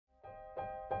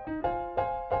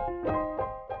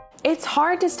It's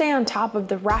hard to stay on top of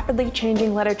the rapidly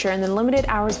changing literature in the limited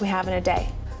hours we have in a day.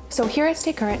 So here at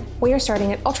Stay Current, we are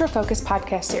starting an ultra-focused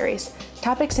podcast series,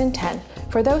 Topics in 10,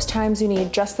 for those times you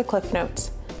need just the cliff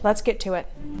notes. Let's get to it.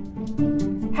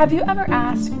 Have you ever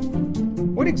asked,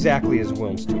 what exactly is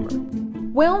Wilms tumor?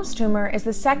 Wilms tumor is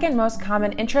the second most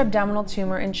common intra-abdominal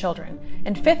tumor in children,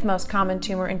 and fifth most common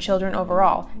tumor in children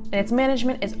overall, and its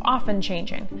management is often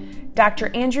changing. Dr.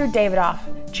 Andrew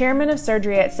Davidoff, chairman of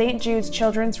surgery at St. Jude's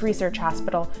Children's Research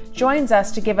Hospital, joins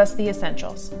us to give us the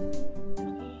essentials.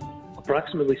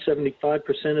 Approximately 75%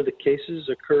 of the cases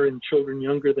occur in children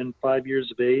younger than 5 years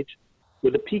of age,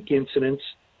 with a peak incidence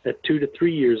at 2 to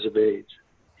 3 years of age.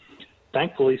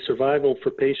 Thankfully, survival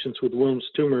for patients with Wilms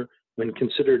tumor, when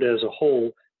considered as a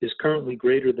whole, is currently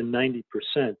greater than 90%.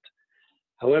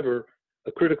 However,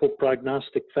 a critical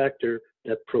prognostic factor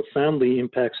that profoundly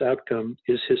impacts outcome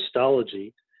is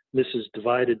histology. This is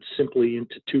divided simply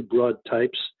into two broad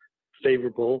types,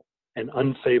 favorable and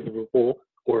unfavorable,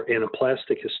 or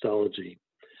anaplastic histology.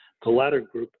 The latter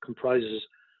group comprises,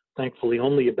 thankfully,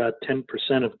 only about 10%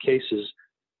 of cases,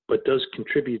 but does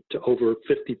contribute to over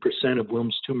 50% of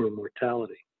Wilms tumor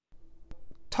mortality.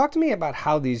 Talk to me about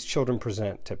how these children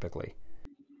present typically.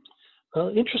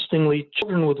 Interestingly,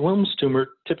 children with Wilms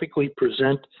tumor typically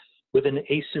present with an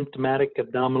asymptomatic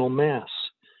abdominal mass.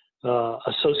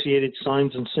 Associated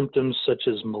signs and symptoms such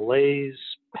as malaise,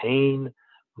 pain,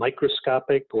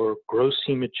 microscopic or gross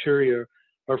hematuria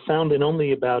are found in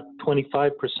only about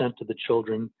 25% of the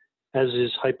children, as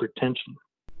is hypertension.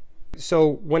 So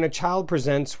when a child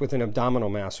presents with an abdominal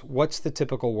mass, what's the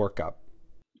typical workup?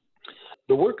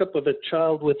 The workup of a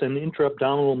child with an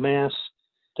intra-abdominal mass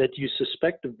that you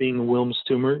suspect of being a Wilms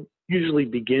tumor usually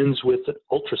begins with an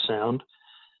ultrasound.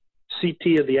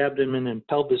 CT of the abdomen and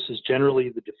pelvis is generally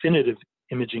the definitive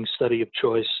imaging study of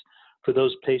choice for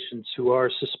those patients who are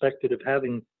suspected of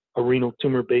having a renal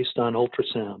tumor based on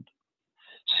ultrasound.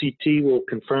 CT will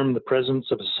confirm the presence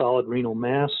of a solid renal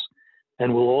mass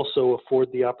and will also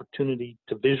afford the opportunity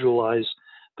to visualize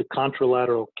the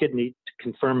contralateral kidney to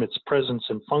confirm its presence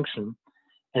and function,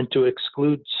 and to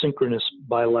exclude synchronous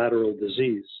bilateral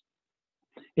disease.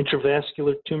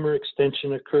 Intravascular tumor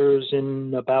extension occurs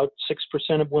in about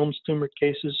 6% of Wilms tumor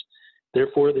cases.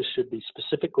 Therefore, this should be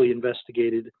specifically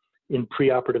investigated in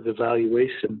preoperative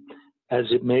evaluation, as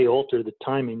it may alter the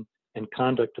timing and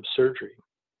conduct of surgery.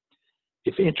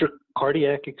 If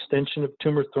intracardiac extension of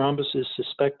tumor thrombus is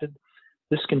suspected,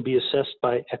 this can be assessed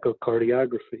by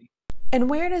echocardiography. And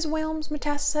where does Wilms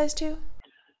metastasize to?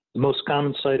 The most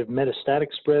common site of metastatic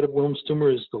spread of Wilms tumor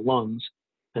is the lungs,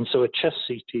 and so a chest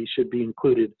CT should be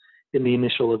included in the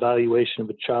initial evaluation of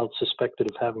a child suspected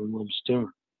of having Wilms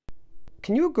tumor.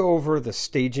 Can you go over the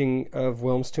staging of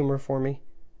Wilms tumor for me?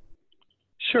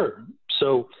 Sure.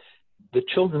 So the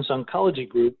Children's Oncology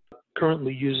Group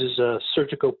currently uses a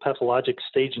surgical pathologic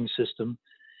staging system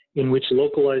in which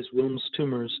localized Wilms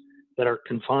tumors that are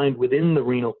confined within the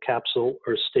renal capsule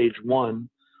are stage 1,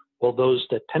 while those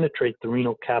that penetrate the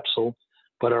renal capsule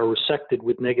but are resected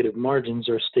with negative margins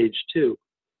are stage 2.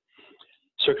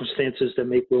 Circumstances that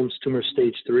make Wilms tumor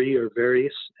stage 3 are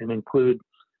various and include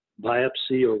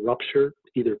biopsy or rupture,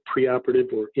 either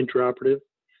preoperative or intraoperative,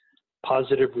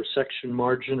 positive resection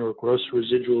margin or gross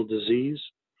residual disease,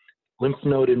 lymph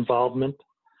node involvement,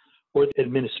 or the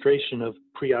administration of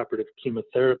preoperative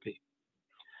chemotherapy.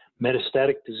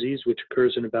 Metastatic disease, which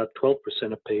occurs in about 12%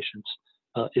 of patients,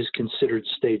 is considered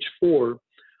stage 4,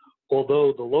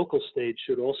 although the local stage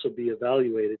should also be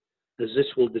evaluated, as this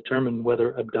will determine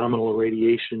whether abdominal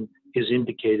irradiation is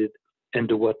indicated and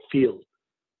to what field.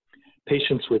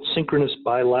 Patients with synchronous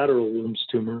bilateral Wilms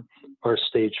tumor are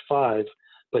stage 5,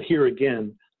 but here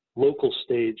again, local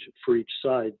stage for each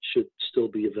side should still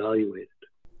be evaluated.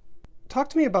 Talk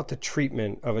to me about the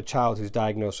treatment of a child who's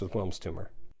diagnosed with Wilms tumor.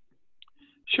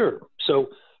 Sure. So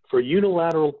for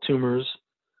unilateral tumors,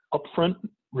 upfront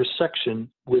resection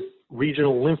with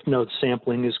regional lymph node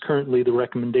sampling is currently the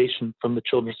recommendation from the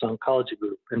Children's Oncology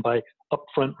Group. And by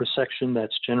upfront resection,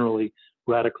 that's generally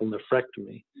radical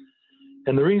nephrectomy.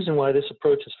 And the reason why this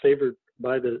approach is favored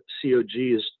by the COG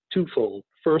is twofold.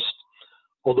 First,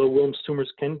 although Wilms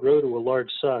tumors can grow to a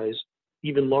large size,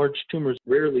 even large tumors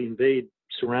rarely invade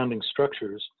surrounding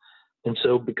structures. And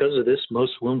so because of this,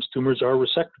 most Wilms tumors are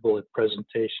resectable at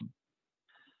presentation.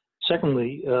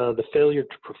 Secondly, the failure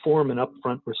to perform an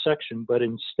upfront resection, but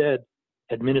instead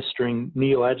administering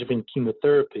neoadjuvant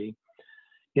chemotherapy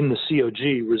in the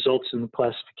COG results in the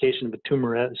classification of a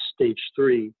tumor as stage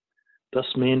 3, thus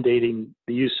mandating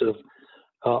the use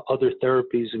of other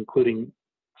therapies, including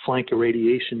flank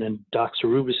irradiation and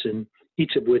doxorubicin,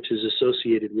 each of which is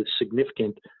associated with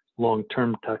significant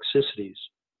long-term toxicities.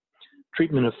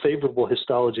 treatment of favorable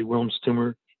histology Wilms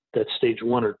tumor, that's stage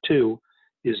 1 or 2,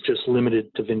 is just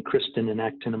limited to vincristine and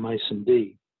actinomycin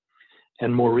D.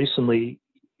 And more recently,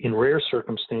 in rare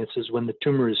circumstances, when the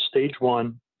tumor is stage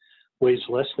 1, weighs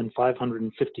less than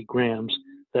 550 grams,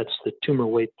 that's the tumor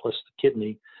weight plus the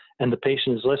kidney, and the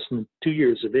patient is less than 2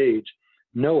 years of age,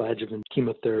 no adjuvant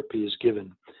chemotherapy is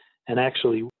given. And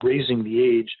actually, raising the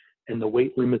age and the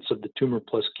weight limits of the tumor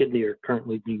plus kidney are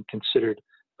currently being considered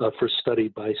for study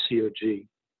by COG.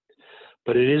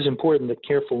 But it is important that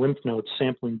careful lymph node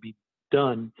sampling be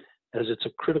done, as it's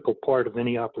a critical part of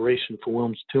any operation for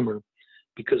Wilms tumor,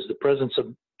 because the presence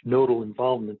of nodal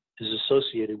involvement is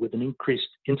associated with an increased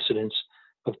incidence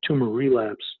of tumor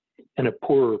relapse and a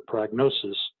poorer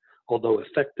prognosis, although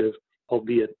effective,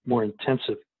 albeit more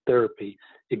intensive therapy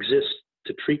exists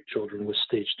to treat children with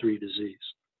stage 3 disease.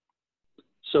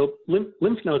 So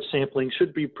lymph node sampling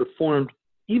should be performed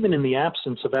even in the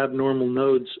absence of abnormal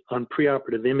nodes on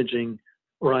preoperative imaging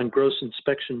or on gross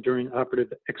inspection during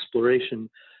operative exploration,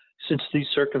 since these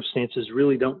circumstances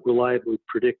really don't reliably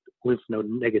predict lymph node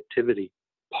negativity.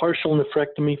 Partial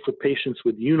nephrectomy for patients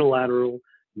with unilateral,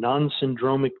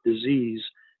 non-syndromic disease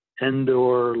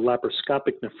and/or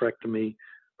laparoscopic nephrectomy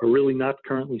are really not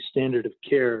currently standard of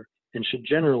care and should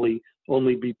generally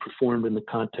only be performed in the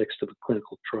context of a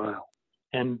clinical trial.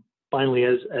 And finally,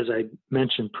 as I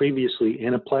mentioned previously,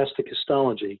 anaplastic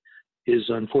histology is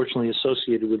unfortunately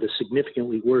associated with a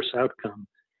significantly worse outcome,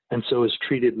 and so is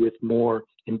treated with more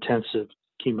intensive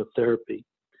chemotherapy.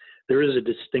 There is a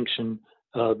distinction,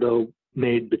 though,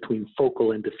 made between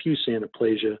focal and diffuse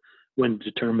anaplasia when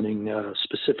determining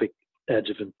specific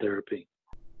adjuvant therapy.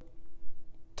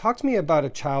 Talk to me about a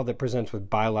child that presents with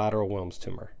bilateral Wilms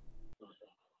tumor.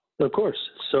 Of course.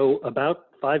 So about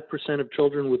 5% of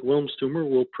children with Wilms tumor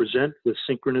will present with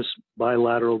synchronous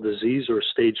bilateral disease or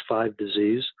stage 5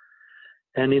 disease.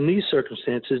 And in these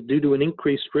circumstances, due to an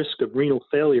increased risk of renal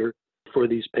failure for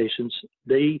these patients,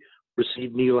 they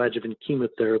receive neoadjuvant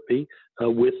chemotherapy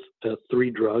with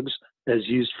 3 drugs as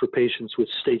used for patients with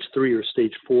stage 3 or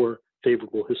stage 4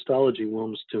 favorable histology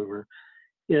Wilms tumor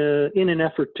in an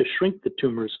effort to shrink the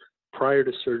tumors prior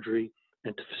to surgery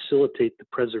and to facilitate the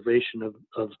preservation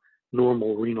of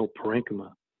normal renal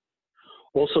parenchyma.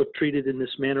 Also treated in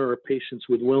this manner are patients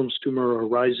with Wilms tumor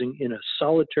arising in a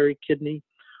solitary kidney,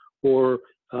 or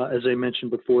as I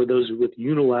mentioned before, those with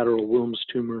unilateral Wilms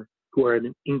tumor who are at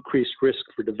an increased risk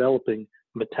for developing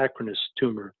metastasic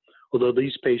tumor, although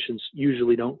these patients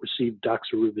usually don't receive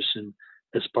doxorubicin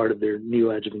as part of their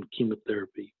neoadjuvant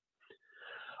chemotherapy.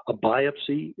 A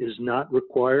biopsy is not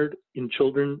required in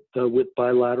children with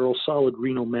bilateral solid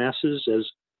renal masses, as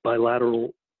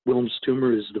bilateral Wilms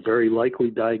tumor is the very likely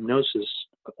diagnosis,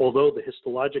 although the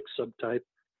histologic subtype,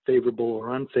 favorable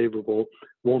or unfavorable,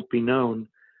 won't be known.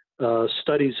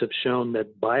 Studies have shown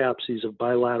that biopsies of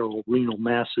bilateral renal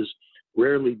masses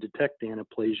rarely detect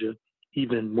anaplasia,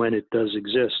 even when it does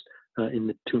exist in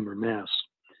the tumor mass.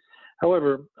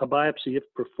 However, a biopsy, if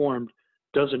performed,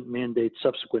 doesn't mandate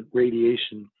subsequent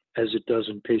radiation as it does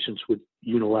in patients with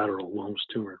unilateral Wilms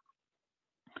tumor.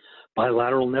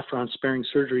 Bilateral nephron-sparing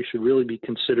surgery should really be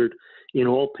considered in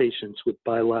all patients with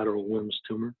bilateral Wilms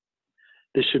tumor.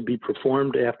 This should be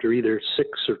performed after either 6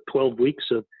 or 12 weeks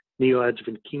of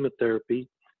neoadjuvant chemotherapy.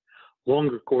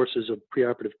 Longer courses of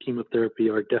preoperative chemotherapy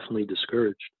are definitely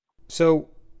discouraged. So,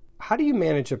 how do you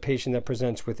manage a patient that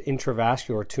presents with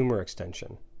intravascular tumor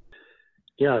extension?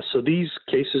 Yeah, so these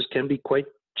cases can be quite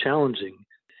challenging.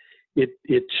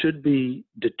 It should be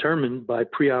determined by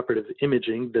preoperative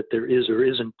imaging that there is or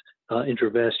isn't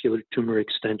intravascular tumor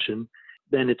extension,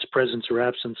 then its presence or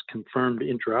absence confirmed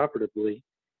intraoperatively.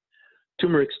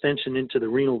 Tumor extension into the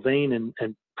renal vein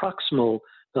and proximal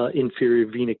inferior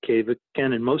vena cava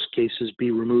can in most cases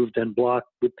be removed and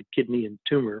blocked with the kidney and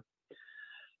tumor.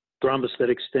 Thrombus that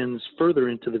extends further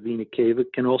into the vena cava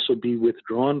can also be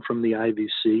withdrawn from the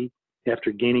IVC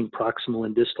after gaining proximal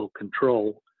and distal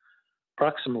control.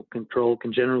 Proximal control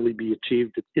can generally be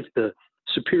achieved if the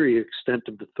superior extent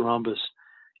of the thrombus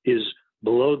is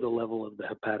below the level of the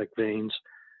hepatic veins.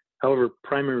 However,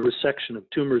 primary resection of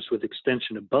tumors with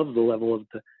extension above the level of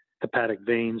the hepatic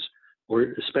veins,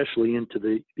 or especially into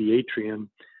the atrium,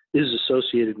 is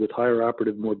associated with higher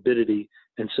operative morbidity,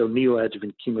 and so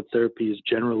neoadjuvant chemotherapy is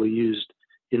generally used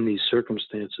in these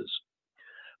circumstances.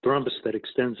 Thrombus that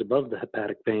extends above the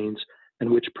hepatic veins and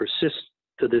which persists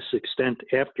to this extent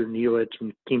after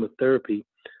neoadjuvant chemotherapy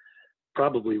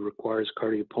probably requires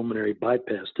cardiopulmonary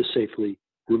bypass to safely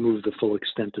remove the full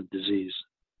extent of disease.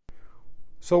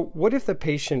 So what if the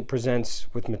patient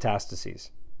presents with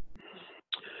metastases?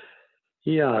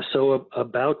 Yeah, so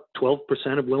about 12%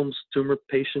 of Wilms tumor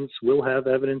patients will have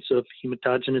evidence of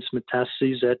hematogenous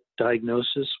metastases at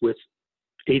diagnosis, with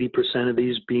 80% of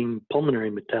these being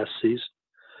pulmonary metastases.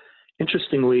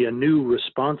 Interestingly, a new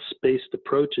response-based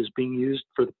approach is being used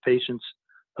for the patients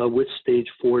with stage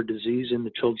 4 disease in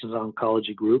the Children's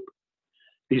Oncology group.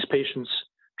 These patients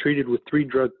treated with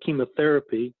 3-drug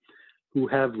chemotherapy who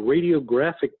have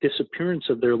radiographic disappearance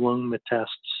of their lung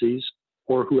metastases,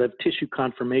 or who have tissue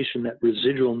confirmation that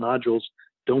residual nodules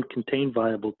don't contain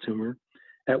viable tumor,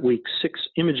 at week 6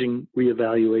 imaging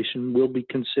reevaluation will be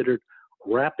considered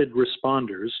rapid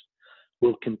responders,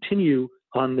 will continue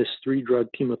on this 3-drug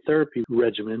chemotherapy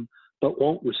regimen, but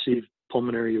won't receive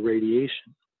pulmonary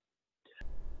irradiation.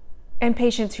 And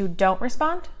patients who don't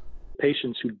respond?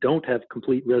 Patients who don't have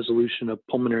complete resolution of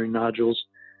pulmonary nodules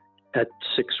at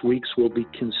 6 weeks will be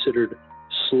considered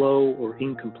slow or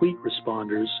incomplete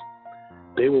responders.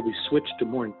 They will be switched to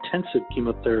more intensive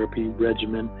chemotherapy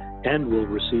regimen and will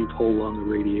receive whole lung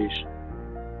irradiation.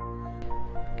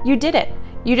 You did it!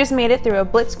 You just made it through a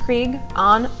blitzkrieg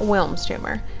on Wilms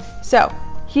tumor. So,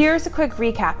 here's a quick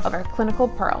recap of our clinical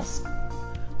pearls.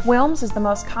 Wilms is the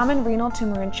most common renal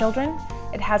tumor in children.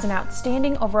 It has an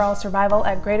outstanding overall survival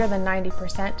at greater than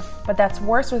 90%, but that's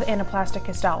worse with anaplastic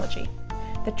histology.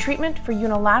 The treatment for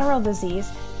unilateral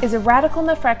disease is a radical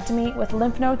nephrectomy with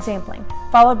lymph node sampling,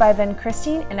 followed by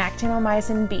vincristine and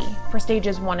actinomycin B for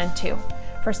stages 1 and 2.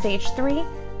 For stage 3,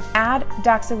 add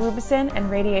doxorubicin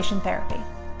and radiation therapy.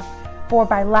 For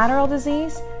bilateral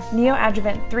disease,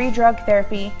 neoadjuvant 3-drug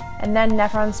therapy and then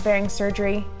nephron-sparing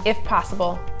surgery, if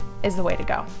possible, is the way to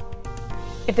go.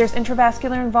 If there's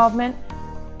intravascular involvement,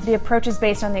 the approach is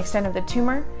based on the extent of the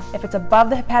tumor. If it's above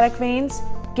the hepatic veins,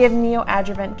 give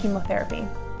neoadjuvant chemotherapy.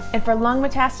 And for lung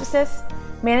metastasis,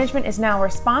 management is now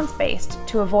response-based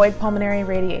to avoid pulmonary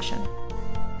radiation.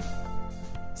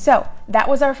 So, that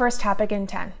was our first topic in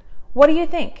 10. What do you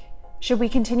think? Should we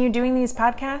continue doing these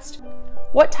podcasts?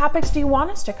 What topics do you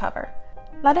want us to cover?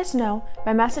 Let us know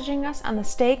by messaging us on the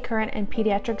Stay Current in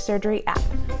Pediatric Surgery app,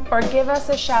 or give us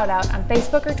a shout out on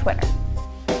Facebook or Twitter.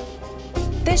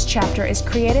 This chapter is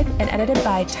created and edited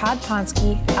by Todd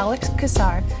Ponsky, Alex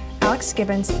Cassard, Alex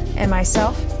Gibbons, and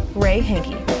myself, Ray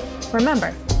Hankey.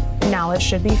 Remember, knowledge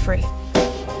should be free.